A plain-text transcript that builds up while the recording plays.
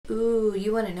Ooh,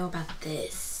 you want to know about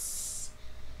this?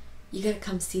 You gotta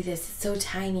come see this. It's so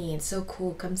tiny and so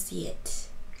cool. Come see it.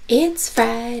 It's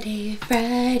Friday,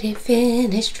 Friday,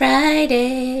 finished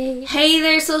Friday. Hey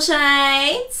there, Soul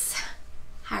Shines.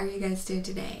 How are you guys doing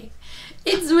today?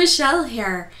 It's Michelle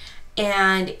here,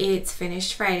 and it's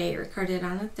finished Friday, recorded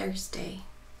on a Thursday.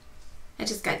 I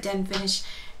just got done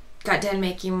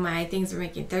making my Things We're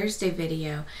Making Thursday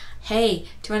video. Hey,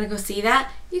 do you want to go see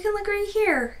that? You can look right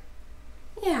here.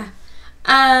 Yeah.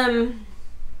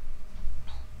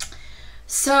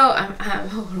 So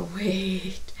oh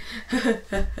wait.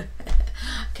 Okay,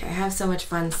 I have so much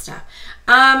fun stuff.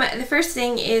 The first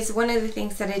thing is, one of the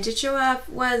things that I did show up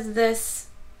was this.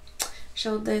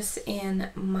 Showed this in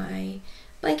my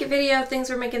blanket video, Things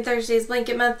We're Making Thursdays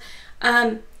blanket month.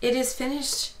 It is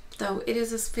finished though. It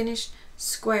is a finished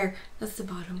square. That's the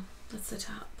bottom. That's the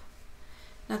top.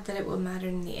 Not that it will matter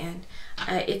in the end.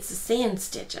 It's a sand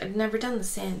stitch. I've never done the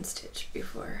sand stitch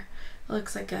before. It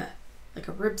looks like a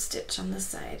rib stitch on this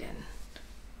side and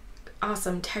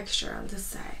awesome texture on this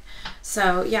side.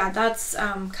 So yeah, that's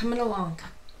coming along.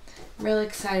 I'm really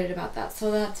excited about that.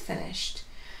 So that's finished.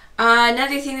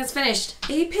 Another thing that's finished,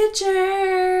 a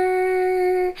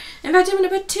picture. In fact, I'm going to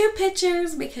put 2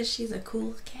 pictures because she's a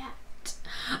cool cat.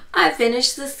 I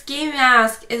finished the ski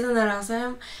mask. Isn't that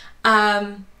awesome?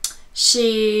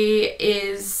 She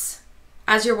is,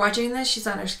 as you're watching this, she's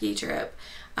on her ski trip,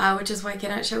 which is why I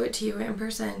cannot show it to you in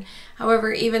person.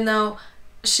 However, even though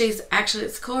she's actually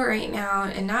at school right now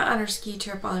and not on her ski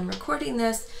trip while I'm recording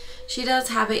this, she does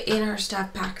have it in her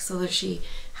stuff pack so that she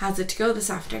has it to go this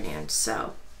afternoon.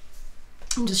 So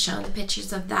I'm just showing the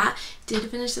pictures of that.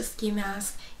 Did finish the ski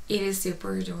mask. It is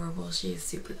super adorable. She is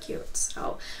super cute.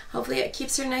 So hopefully it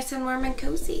keeps her nice and warm and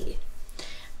cozy.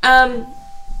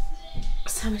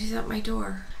 Somebody's at my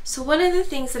door. So one of the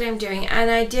things that I'm doing, and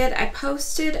I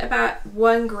posted about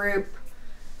one group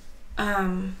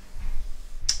in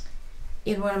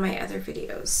one of my other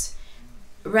videos.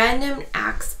 Random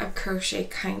acts of crochet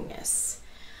kindness.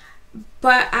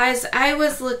 But as I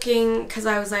was looking, because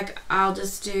I was like, I'll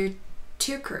just do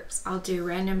 2 groups. I'll do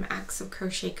random acts of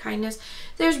crochet kindness.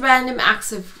 There's random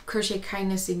acts of crochet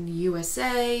kindness in the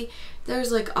USA.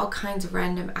 There's like all kinds of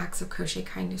random acts of crochet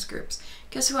kindness groups.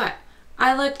 Guess what?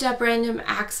 I looked up random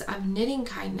acts of knitting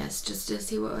kindness just to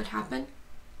see what would happen.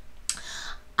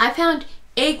 I found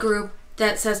a group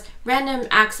that says random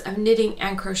acts of knitting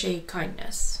and crochet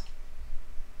kindness.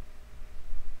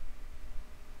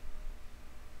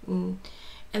 And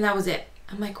that was it.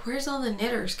 I'm like, where's all the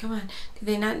knitters? Come on. Do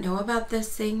they not know about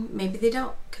this thing? Maybe they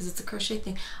don't, because it's a crochet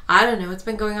thing. I don't know. It's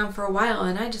been going on for a while,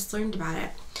 and I just learned about it.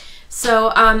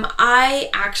 So I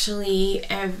actually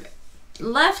have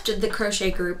left the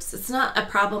crochet groups. It's not a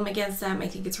problem against them. I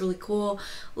think it's really cool.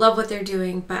 Love what they're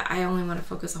doing, but I only want to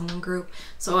focus on one group.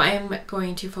 So I am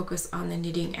going to focus on the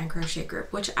knitting and crochet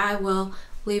group, which I will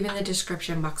leave in the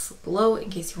description box below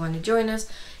in case you want to join us.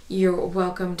 You're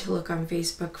welcome to look on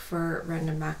Facebook for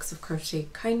random acts of crochet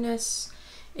kindness.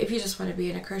 If you just want to be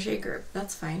in a crochet group,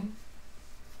 that's fine.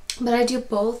 But I do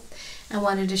both and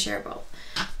wanted to share both.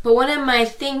 But one of my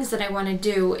things that I want to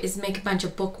do is make a bunch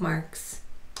of bookmarks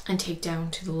and take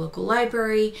down to the local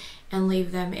library and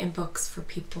leave them in books for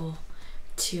people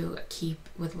to keep,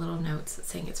 with little notes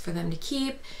saying it's for them to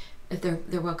keep. If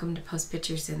they're welcome to post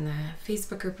pictures in the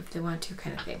Facebook group if they want to,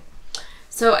 kind of thing.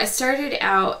 So I started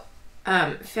out,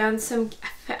 found so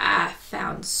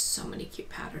many cute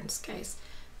patterns, guys,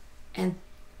 and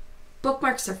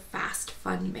bookmarks are fast,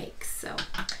 fun to make. So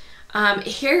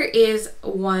here is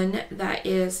one that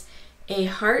is a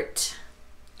heart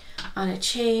on a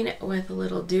chain with a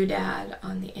little doodad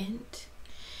on the end,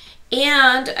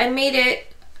 and I made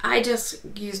it, I just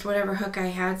used whatever hook I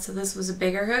had, so this was a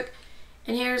bigger hook,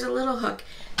 and here's a little hook.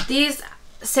 These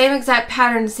same exact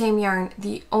pattern, same yarn.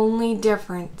 The only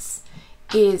difference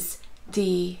is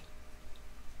the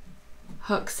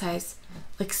hook size.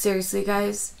 Like, seriously,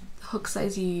 guys, the hook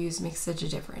size you use makes such a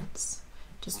difference.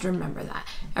 Just remember that.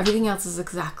 Everything else is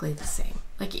exactly the same.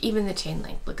 Like, even the chain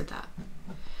length. Look at that.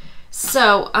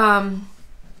 So,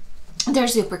 they're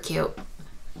super cute.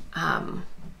 And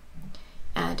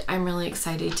I'm really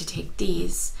excited to take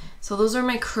these. So those are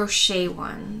my crochet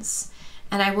ones.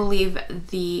 And I will leave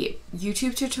the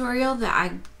YouTube tutorial that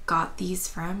I got these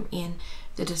from in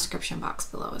the description box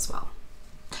below as well.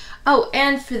 Oh,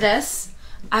 and for this,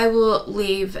 I will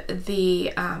leave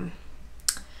the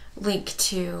link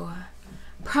to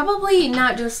probably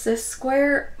not just this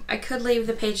square. I could leave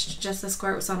the page to just the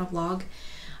square. It was on a blog.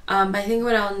 But I think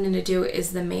what I'm going to do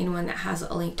is the main one that has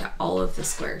a link to all of the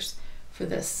squares for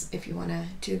this, if you want to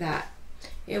do that.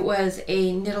 It was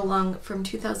a knit along from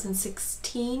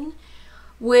 2016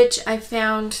 which I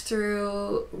found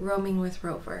through Roaming with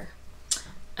Rover.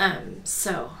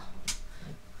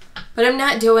 But I'm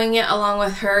not doing it along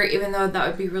with her, even though that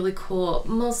would be really cool,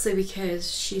 mostly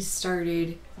because she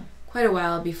started quite a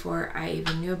while before I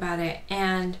even knew about it,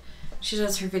 and she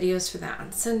does her videos for that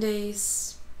on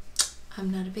Sundays.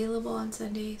 I'm not available on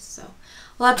Sundays, so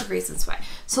lots of reasons why.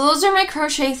 So those are my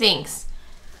crochet things.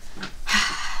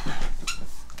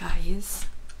 Guys,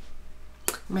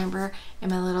 remember in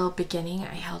my little beginning,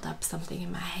 I held up something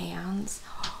in my hands.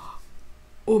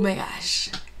 Oh my gosh.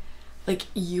 Like,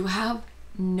 you have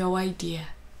no idea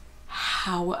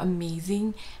how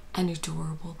amazing and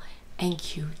adorable and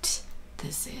cute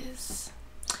this is.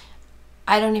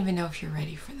 I don't even know if you're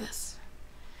ready for this.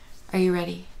 Are you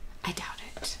ready? I doubt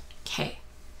it. Okay.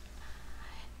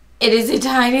 It is a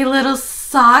tiny little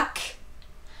sock.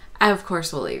 I, of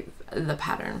course, will leave the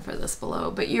pattern for this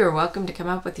below, but you're welcome to come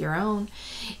up with your own.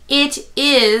 It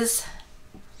is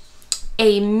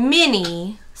a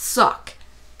mini sock.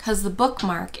 Because the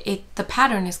bookmark, the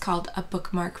pattern is called A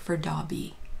Bookmark for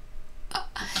Dobby.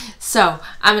 So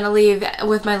I'm going to leave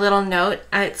with my little note.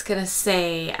 It's going to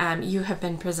say, you have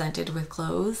been presented with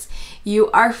clothes. You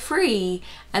are free.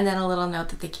 And then a little note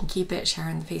that they can keep it, share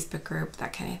in the Facebook group,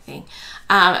 that kind of thing.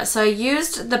 So I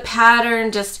used the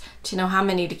pattern just to know how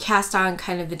many to cast on,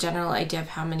 kind of the general idea of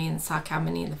how many in the sock, how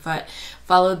many in the foot.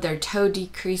 Followed their toe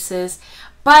decreases.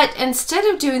 But instead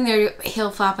of doing their heel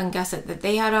flap and gusset that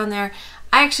they had on there,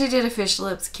 I actually did a Fish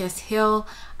Lips Kiss Heel.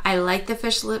 I like the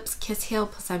Fish Lips Kiss Heel,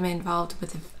 plus I'm involved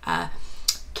with a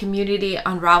community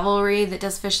on Ravelry that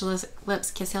does Fish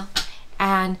Lips Kiss Heel,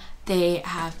 and they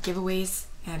have giveaways,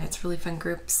 and it's a really fun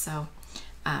group, so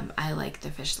I like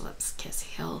the Fish Lips Kiss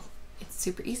Heel. It's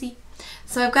super easy.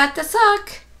 So I've got the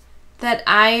sock that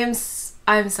I'm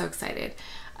so excited.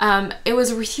 It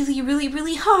was really, really,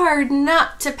 really hard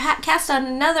not to cast on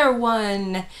another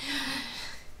one.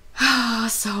 Oh,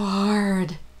 so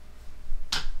hard.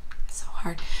 So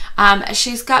hard.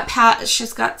 She's got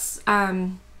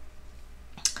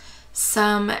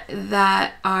some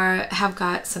that have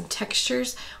got some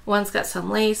textures. One's got some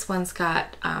lace. One's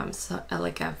got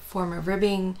like a form of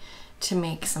ribbing to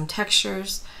make some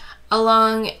textures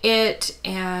along it,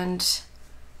 and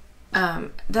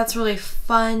that's really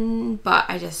fun. But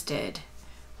I just did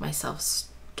myself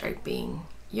striping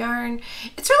yarn.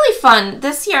 It's really fun.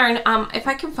 This yarn, if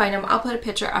I can find them, I'll put a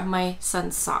picture of my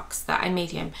son's socks that I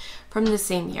made him from the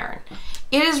same yarn.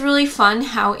 It is really fun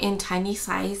how in tiny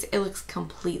size it looks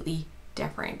completely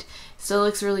different. Still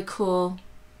looks really cool,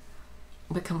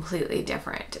 but completely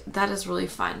different. That is really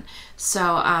fun. So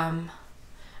I'm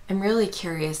really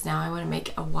curious now. I want to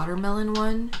make a watermelon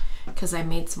one because I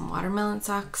made some watermelon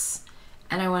socks,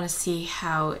 and I want to see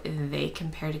how they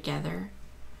compare together.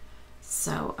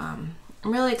 So I'm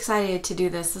really excited to do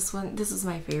this. This is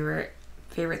my favorite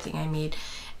thing I made.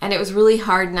 And it was really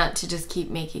hard not to just keep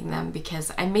making them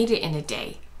because I made it in a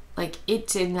day. Like, it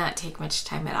did not take much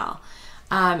time at all.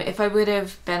 If I would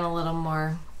have been a little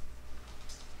more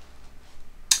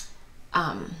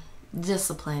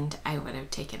disciplined, I would have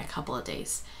taken a couple of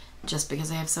days just because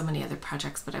I have so many other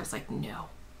projects. But I was like, no,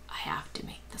 I have to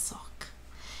make the sock.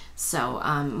 So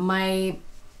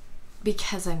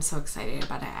because I'm so excited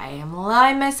about it, I am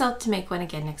allowing myself to make one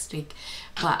again next week.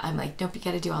 But I'm like, nope, you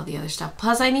got to do all the other stuff.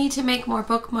 Plus, I need to make more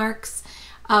bookmarks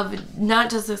of not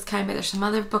just this kind, but there's some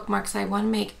other bookmarks. I want to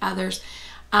make others.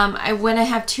 When I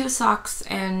have 2 socks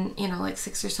and, like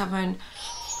 6 or 7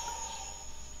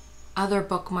 other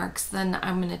bookmarks, then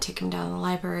I'm going to take them down to the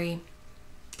library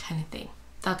kind of thing.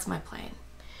 That's my plan.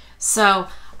 So,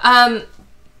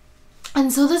 and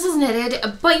so this is knitted,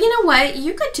 but you know what?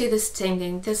 You could do the same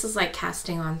thing. This is like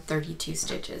casting on 32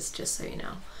 stitches, just so you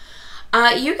know.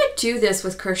 You could do this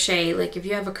with crochet, like if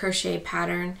you have a crochet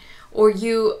pattern, or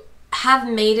you have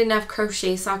made enough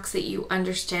crochet socks that you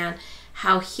understand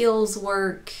how heels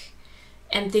work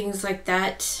and things like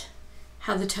that,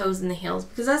 how the toes and the heels,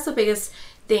 because that's the biggest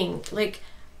thing. Like,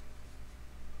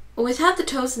 without the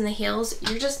toes and the heels,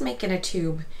 you're just making a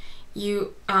tube.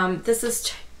 This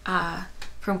is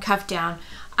from cuff down.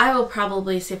 I will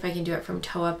probably see if I can do it from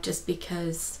toe up just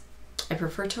because I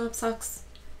prefer toe up socks,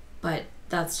 but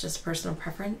that's just personal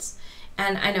preference.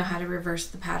 And I know how to reverse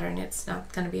the pattern. It's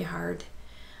not going to be hard.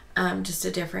 Just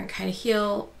a different kind of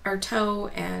heel or toe,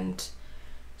 and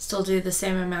still do the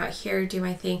same amount here, do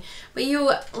my thing. But you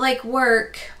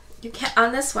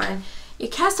on this one, you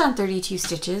cast on 32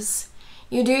 stitches.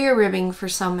 You do your ribbing for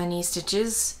so many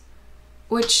stitches,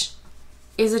 which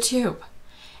is a tube.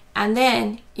 And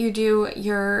then you do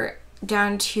your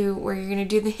down to where you're going to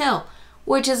do the heel,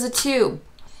 which is a tube.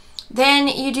 Then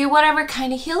you do whatever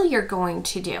kind of heel you're going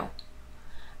to do.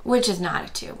 which is not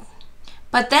a tube.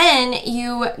 But then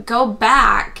you go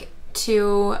back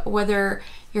to whether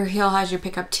your heel has your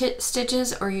pickup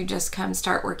stitches or you just come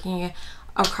start working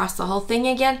across the whole thing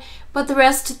again. But the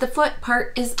rest of the foot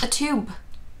part is a tube.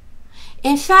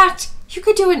 In fact, you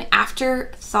could do an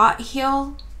afterthought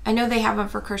heel. I know they have them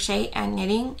for crochet and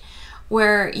knitting,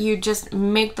 where you just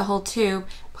make the whole tube,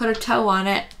 put a toe on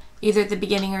it, either at the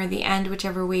beginning or the end,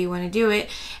 whichever way you want to do it,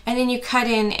 and then you cut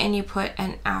in and you put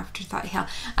an afterthought heel.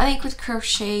 I think with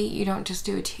crochet, you don't just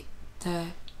do the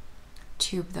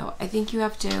tube though. I think you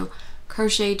have to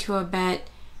crochet to a bit,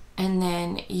 and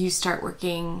then you start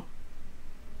working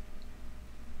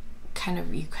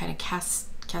you kind of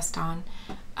cast on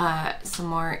some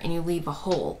more, and you leave a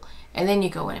hole, and then you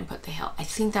go in and put the heel. I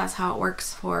think that's how it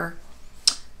works for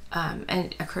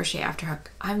and a crochet after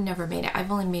hook. I've never made it. I've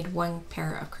only made one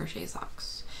pair of crochet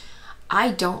socks.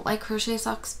 I don't like crochet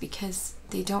socks because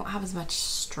they don't have as much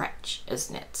stretch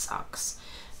as knit socks.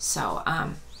 So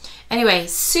anyway,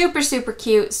 super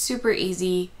cute, super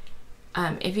easy.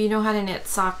 If you know how to knit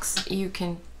socks, you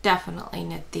can definitely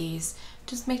knit these.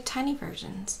 Just make tiny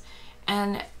versions.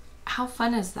 And how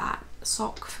fun is that?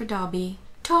 Sock for Dobby.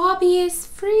 Dobby is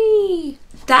free.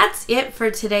 That's it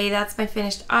for today. That's my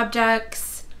finished objects.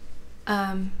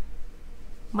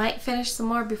 Might finish some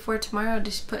more before tomorrow,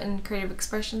 just put in creative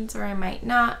expressions, or I might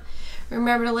not.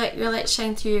 Remember to let your light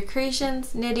shine through your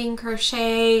creations, knitting,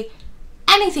 crochet,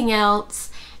 anything else,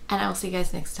 and I will see you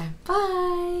guys next time.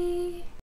 Bye.